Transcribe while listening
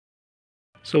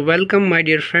So welcome my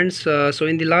dear friends. So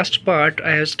in the last part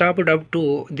I have stopped up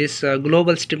to this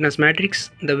global stiffness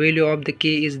matrix. The value of the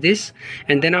K is this,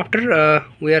 and then after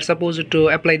we are supposed to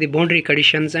apply the boundary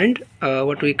conditions and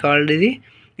what we call the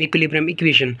equilibrium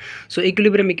equation. So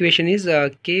equilibrium equation is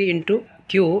K into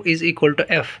Q is equal to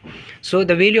F. So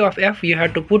the value of F you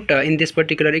have to put in this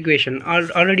particular equation.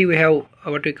 Already we have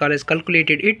what we call as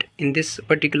calculated it in this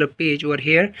particular page over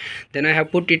here. Then I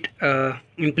have put it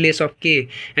in place of K,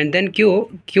 and then Q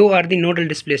are the nodal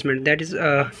displacement. That is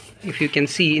if you can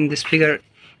see in this figure,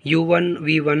 u1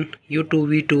 v1 u2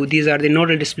 v2, these are the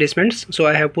nodal displacements. So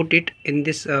I have put it in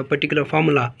this particular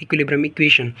formula, equilibrium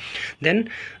equation. Then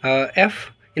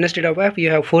F, instead of F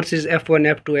you have forces F1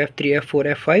 F2 F3 F4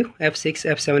 F5 F6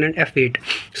 F7 and F8.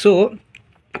 So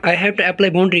I have to apply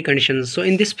boundary conditions. So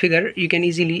in this figure you can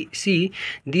easily see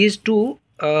these two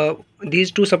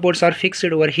supports are fixed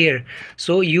over here.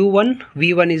 So u1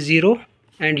 v1 is 0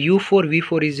 and u4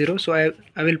 v4 is 0. So I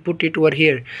will put it over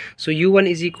here. So u1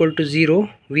 is equal to 0,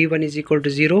 v1 is equal to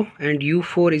 0, and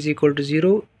u4 is equal to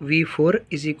 0, v4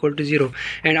 is equal to 0.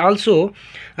 And also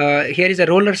here is a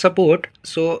roller support,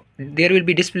 so there will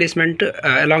be displacement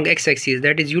along x-axis,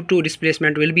 that is u2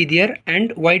 displacement will be there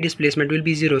and y displacement will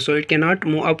be 0, so it cannot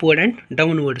move upward and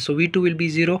downward. So v2 will be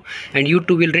 0 and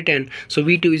u2 will return, so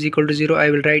v2 is equal to 0. I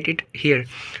will write it here.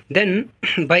 Then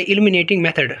by eliminating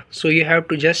method, so you have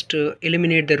to just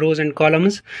eliminate the rows and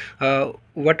columns.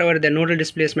 Whatever the nodal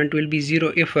displacement will be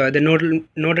 0, if the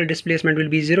nodal displacement will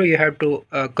be 0, you have to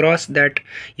cross that,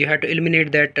 you have to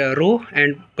eliminate that row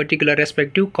and particular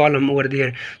respective column over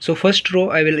there. So first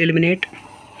row I will eliminate,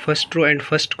 first row and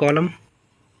first column,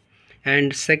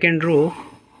 and second row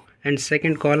and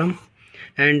second column,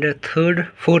 and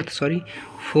fourth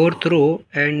row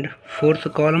and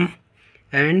fourth column,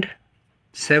 and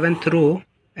seventh row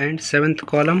and seventh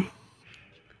column,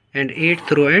 and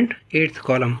 8th row and 8th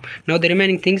column. Now the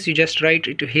remaining things you just write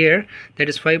it here, that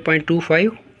is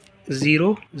 5.25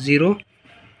 0 0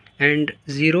 and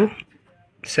 0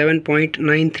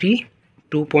 7.93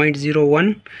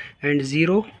 2.01 and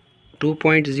 0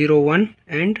 2.01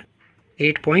 and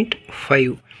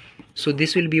 8.5. so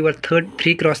this will be our third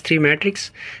 3x3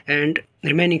 matrix, and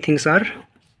remaining things are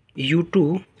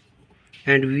u2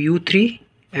 and u3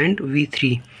 and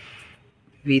v3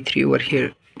 over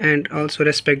here, and also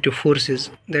respective forces,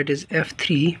 that is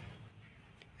F3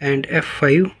 and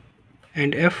F5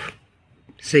 and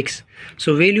F6.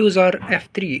 So values are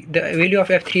F3, the value of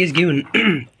F3 is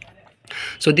given.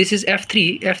 So this is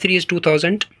F3 is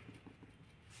 2000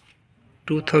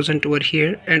 over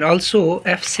here, and also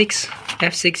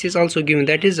F6 is also given,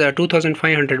 that is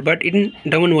 2500, but in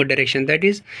downward direction, that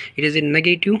is it is in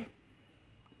negative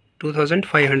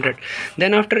 2500.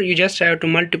 Then after you just have to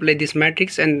multiply this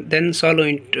matrix and then solve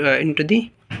it into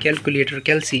the calculator,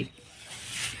 calc.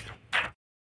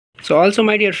 So also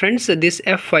my dear friends, this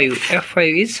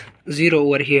F5 is 0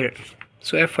 over here.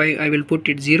 So F5 I will put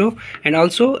it 0, and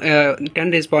also 10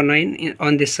 raised power 9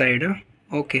 on this side.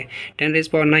 Okay, 10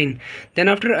 raised power 9. Then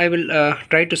after I will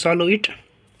try to solve it.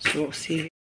 So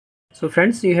see, so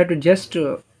friends, you have to just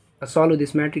solve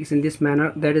this matrix in this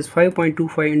manner, that is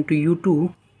 5.25 into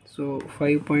u2. So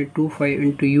 5.25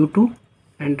 into u2,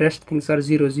 and rest things are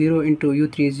 0 0 into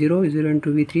u3 0 0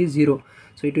 into v3 0.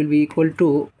 So it will be equal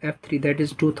to F3, that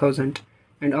is 2000,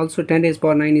 and also 10 raised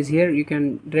power 9 is here. You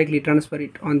can directly transfer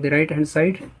it on the right hand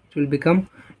side. It will become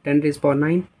 10 raised power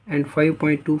 9, and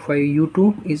 5.25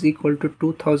 u2 is equal to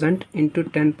 2000 into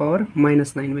 10 power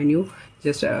minus 9 when you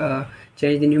just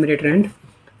change the numerator and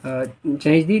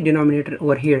change the denominator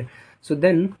over here. So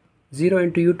then 0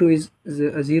 into u2 is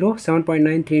 0,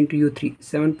 7.93 into u3,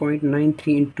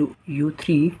 7.93 into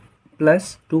u3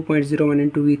 plus 2.01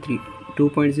 into v3,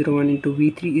 2.01 into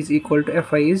v3 is equal to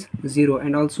Fi is 0,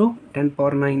 and also 10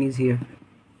 power 9 is here.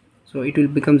 So it will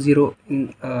become 0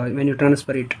 in, when you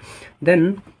transfer it.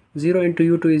 Then 0 into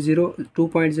u2 is 0,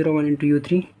 2.01 into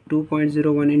u3,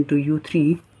 2.01 into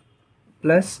u3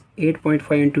 plus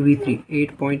 8.5 into v3,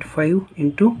 8.5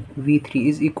 into v3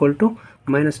 is equal to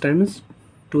minus times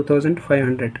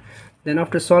 2500. Then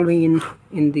after solving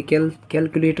in the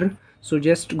calculator, so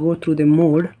just go through the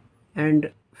mode,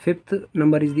 and fifth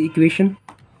number is the equation,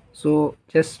 so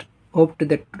just opt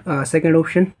the second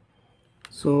option.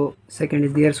 So second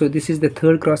is there. So this is the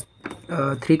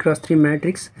 3x3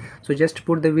 matrix. So just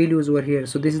put the values over here.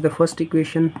 So this is the first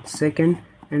equation, second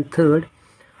and third.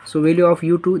 So value of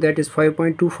u2, that is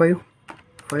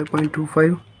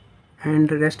 5.25, and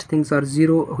the rest things are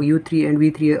 0. u3 and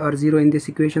v3 are 0 in this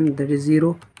equation, that is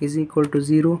 0 is equal to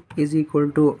 0 is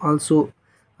equal to also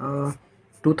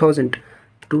 2000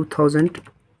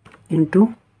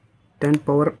 into 10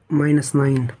 power minus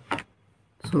 9.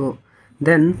 So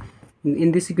then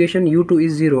in this equation u2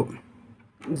 is 0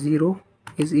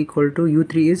 is equal to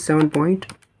u3 is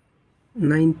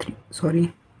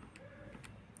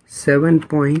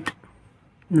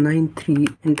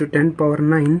 7.93 into 10 power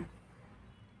 9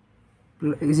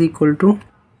 is equal to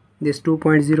this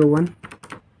 2.01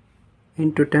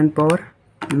 into 10 power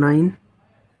 9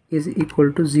 is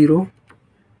equal to 0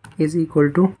 is equal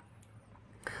to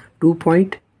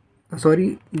u2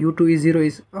 is 0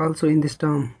 is also in this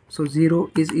term, so 0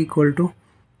 is equal to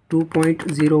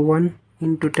 2.01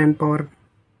 into 10 power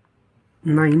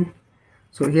 9.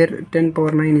 So here 10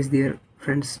 power 9 is there,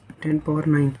 friends, 10 power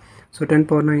 9. So 10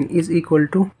 power 9 is equal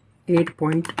to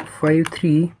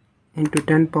 8.53 into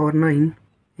 10 power 9,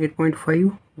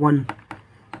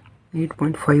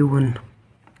 8.51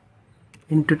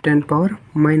 into 10 power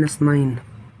minus 9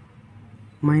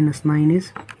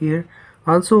 is here.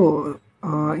 Also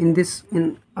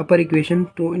in upper equation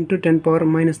 2 into 10 power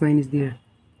minus 9 is there.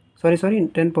 Sorry,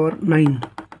 10 power 9.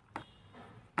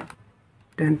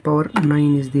 10 power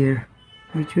 9 is there,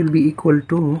 which will be equal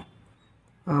to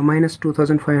minus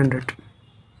 2500.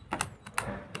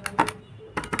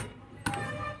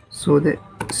 So the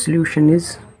solution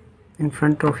is in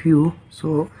front of you.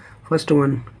 So first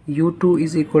one, u2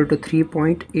 is equal to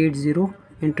 3.80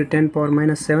 into 10 power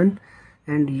minus 7,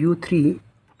 and u3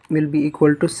 will be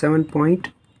equal to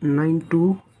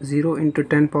 7.920 into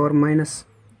 10 power minus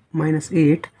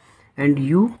 8, and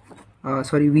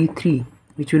v3,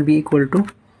 which will be equal to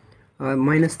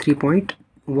minus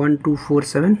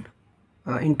 3.1247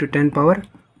 into 10 power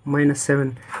minus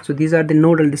 7. So these are the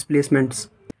nodal displacements.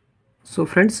 So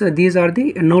friends, these are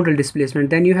the nodal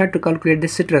displacement. Then you have to calculate the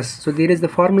stress. So there is the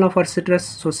formula for stress.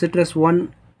 So stress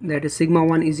 1, that is sigma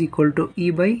 1, is equal to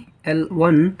E by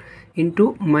L1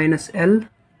 into minus L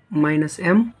minus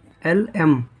M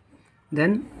Lm.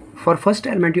 Then for first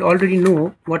element, you already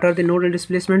know what are the nodal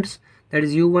displacements, that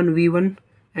is u1 v1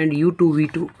 and u2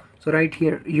 v2. So right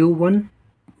here u1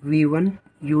 v1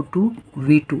 u2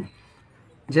 v2.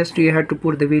 Just you have to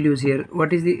put the values here.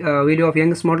 What is the value of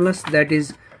Young's modulus? That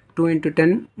is 2 into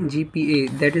 10 GPa,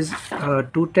 that is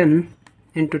 210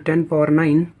 into 10 power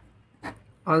 9.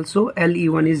 Also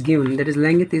Le1 is given, that is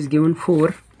length is given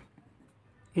 4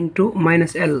 into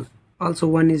minus L, also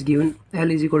 1 is given. L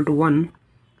is equal to 1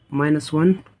 minus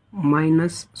 1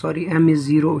 minus, M is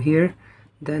 0 here,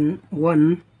 then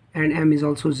 1, and M is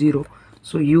also 0.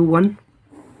 So u1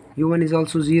 is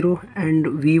also 0 and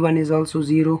v1 is also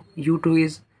 0. u2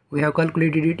 is, we have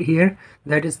calculated it here,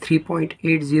 that is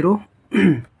 3.80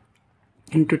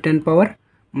 into 10 power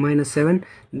minus 7.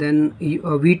 Then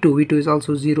v2 is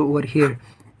also 0 over here.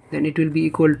 Then it will be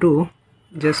equal to,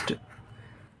 just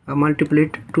multiply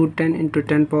it, 210 into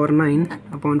 10 power 9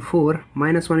 upon 4,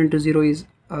 minus 1 into 0 is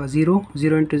 0,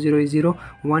 0 into 0 is 0,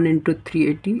 1 into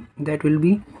 380, that will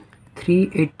be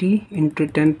 380 into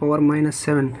 10 power minus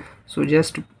 7. So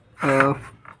just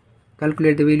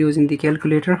calculate the values in the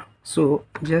calculator. So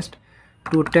just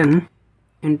 210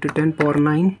 into 10 power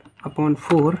 9 upon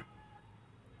 4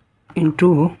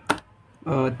 into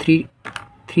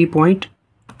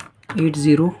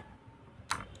 3.80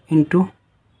 into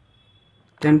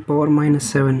 10 power minus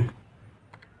 7,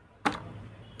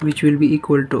 which will be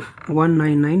equal to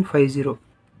 19950.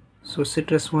 So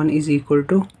stress 1 is equal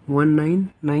to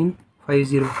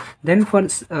 19950. Then for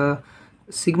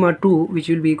sigma 2, which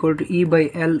will be equal to E by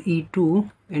Le2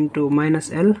 into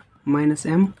minus L minus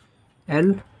M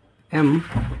Lm.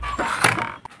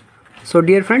 So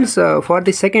dear friends, for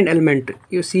the second element,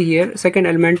 you see here second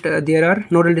element, there are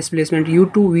nodal displacement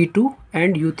u2 v2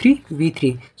 and u3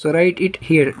 v3. So write it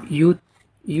here,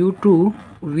 u2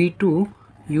 v2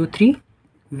 u3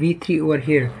 v3 over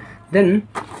here. Then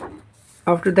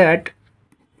after that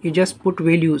you just put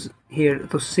values here.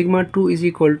 So sigma 2 is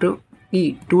equal to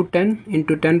E 210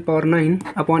 into 10 power 9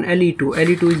 upon Le2.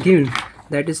 Le2 is given,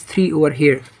 that is 3 over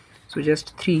here. So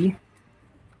just 3.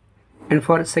 And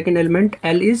for second element,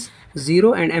 L is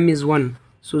 0 and M is 1.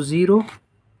 So 0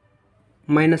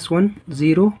 minus 1,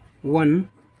 0, 1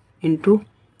 into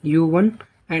u1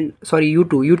 and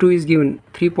u2 is given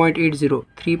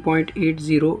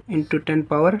 3.80 into 10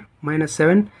 power minus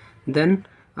 7. Then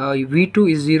v2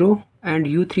 is 0 and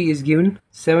u3 is given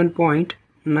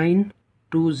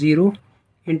 7.920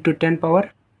 into 10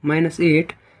 power minus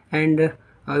 8, and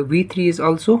v3 is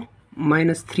also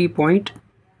minus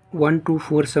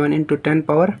 3.1247 into 10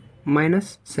 power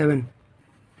minus 7.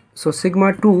 So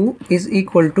sigma 2 is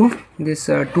equal to this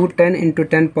 210 into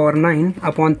 10 power 9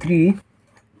 upon 3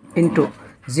 into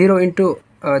 0 into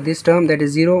this term, that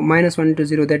is 0, minus 1 into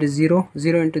 0, that is 0,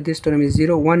 0 into this term is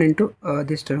 0, 1 into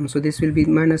this term. So this will be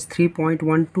minus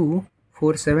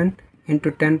 3.1247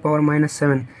 into 10 power minus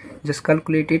 7. Just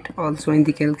calculate it also in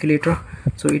the calculator.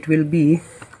 So it will be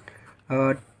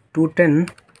 210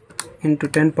 into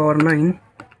 10 power 9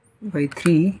 by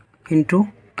 3 into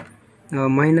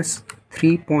minus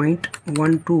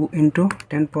 3.12 into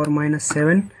 10 power minus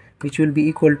 7, which will be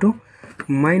equal to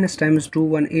minus times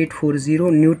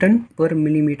 21840 Newton per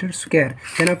millimeter square.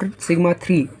 Then after sigma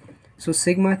 3, so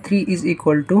sigma 3 is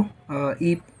equal to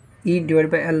E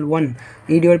divided by L1,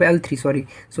 E divided by L3, sorry.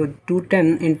 So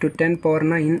 210 into 10 power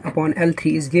 9 upon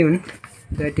L3 is given,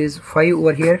 that is 5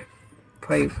 over here,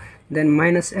 5. Then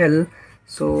minus L,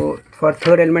 so for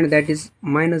third element that is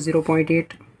minus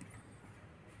 0.8,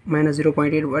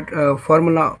 but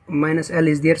formula minus L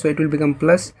is there, so it will become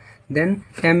plus. Then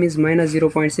M is minus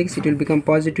 0.6, it will become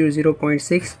positive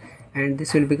 0.6, and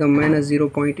this will become minus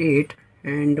 0.8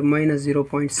 and minus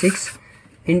 0.6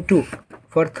 into,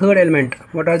 for third element,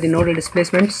 what are the nodal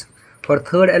displacements? For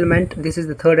third element, this is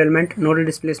the third element, nodal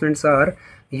displacements are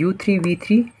U3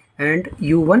 V3 and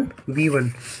U1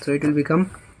 V1. So it will become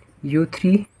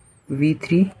U3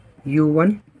 V3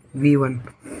 U1 V1.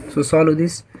 So solve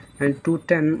this, and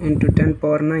 210 into 10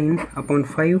 power 9 upon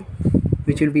 5,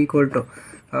 which will be equal to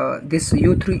this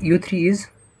U3 is,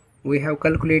 we have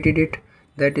calculated it,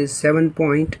 that is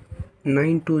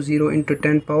 7.920 into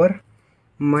 10 power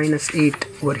minus 8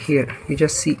 over here. You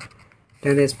just see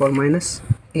 10 raised power minus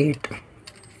 8.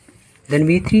 Then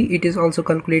V3 it is also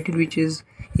calculated, which is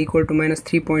equal to minus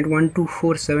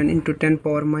 3.1247 into 10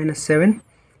 power minus 7,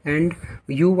 and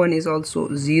U1 is also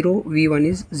 0, V1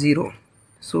 is 0.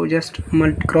 So just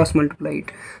cross multiply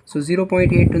it. So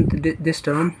 0.8 into this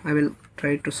term, I will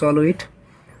try to solve it.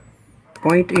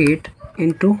 0.8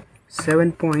 into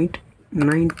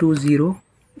 7.920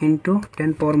 into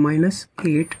 10 power minus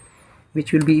 8,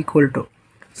 which will be equal to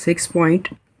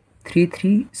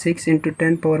 6.336 into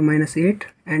 10 power minus 8,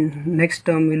 and next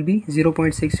term will be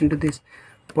 0.6 into this,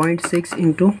 0.6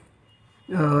 into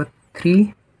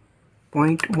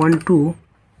 3.12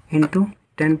 into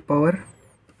 10 power,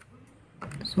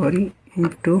 sorry,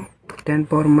 into 10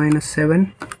 power minus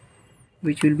 7,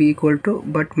 which will be equal to,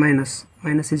 but minus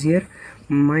is here,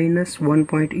 minus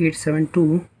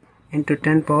 1.872 into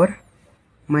 10 power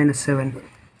minus 7.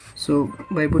 So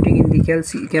by putting in the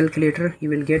calculator, you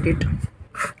will get it.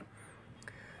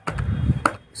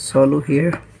 Solve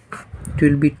here, it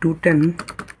will be 210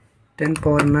 10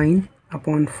 power 9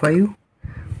 upon 5,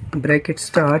 bracket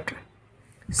start,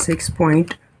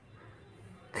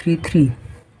 6.33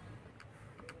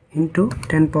 into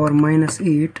 10 power minus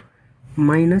 8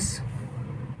 minus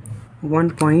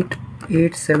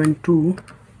 1.872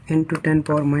 into 10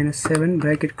 power minus 7,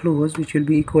 bracket close, which will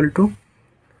be equal to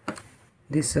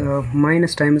this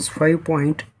minus times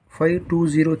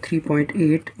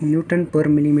 5.5203.8 Newton per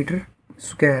millimeter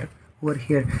square over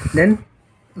here. Then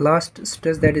last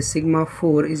stress, that is sigma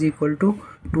 4 is equal to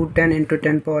 210 into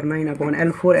 10 power 9 upon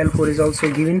L4. L4 is also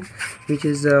given, which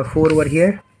is 4 over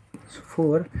here,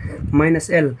 4 minus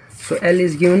L. So L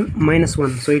is given minus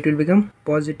 1, so it will become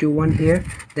positive 1 here.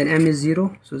 Then M is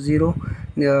 0, so 0.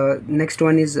 Next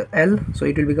one is L, so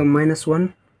it will become minus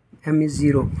 1, M is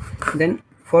 0. Then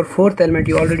for fourth element,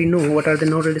 you already know what are the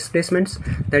nodal displacements,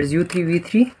 that is U3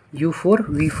 V3 U4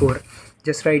 V4.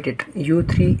 Just write it,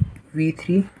 U3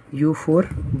 V3 U4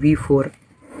 V4,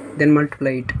 then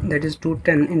multiply it, that is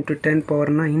 210 into 10 power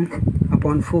 9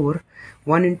 upon 4,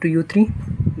 1 into U3,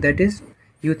 that is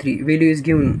U3 value is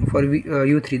given for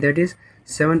U3, that is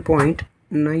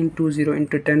 7.920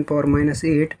 into 10 power minus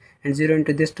 8, and 0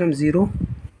 into this term 0,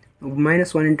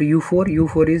 minus 1 into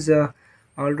U4 is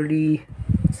already,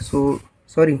 so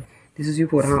sorry, this is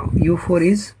U4, U4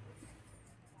 is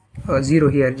 0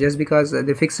 here, just because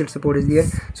the fixed support is there.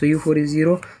 So U4 is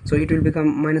 0, so it will become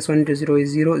minus 1 into 0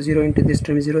 is 0, 0 into this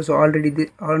term is 0, so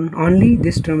already only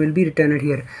this term will be returned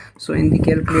here. So in the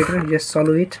calculator, just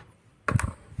solve it.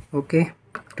 Okay,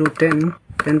 210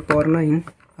 10 power 9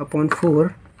 upon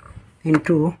 4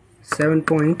 into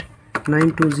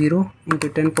 7.920 into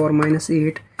 10 power minus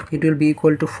 8, it will be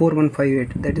equal to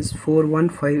 4158, that is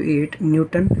 4158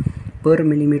 Newton per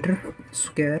millimeter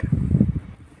square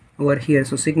over here.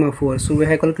 So sigma 4. So we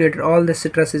have calculated all the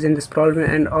stresses in this problem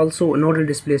and also nodal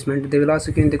displacement. They will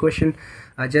ask you in the question,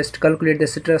 just calculate the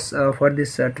stress for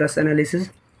this truss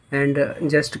analysis, and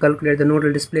just calculate the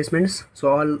nodal displacements. So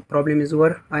all problem is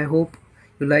over. I hope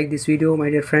you like this video,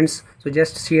 my dear friends. So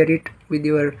just share it with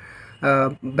your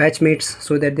batchmates,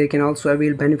 so that they can also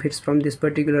avail benefits from this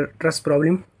particular truss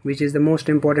problem, which is the most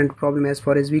important problem as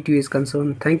far as VTU is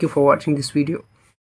concerned. Thank you for watching this video.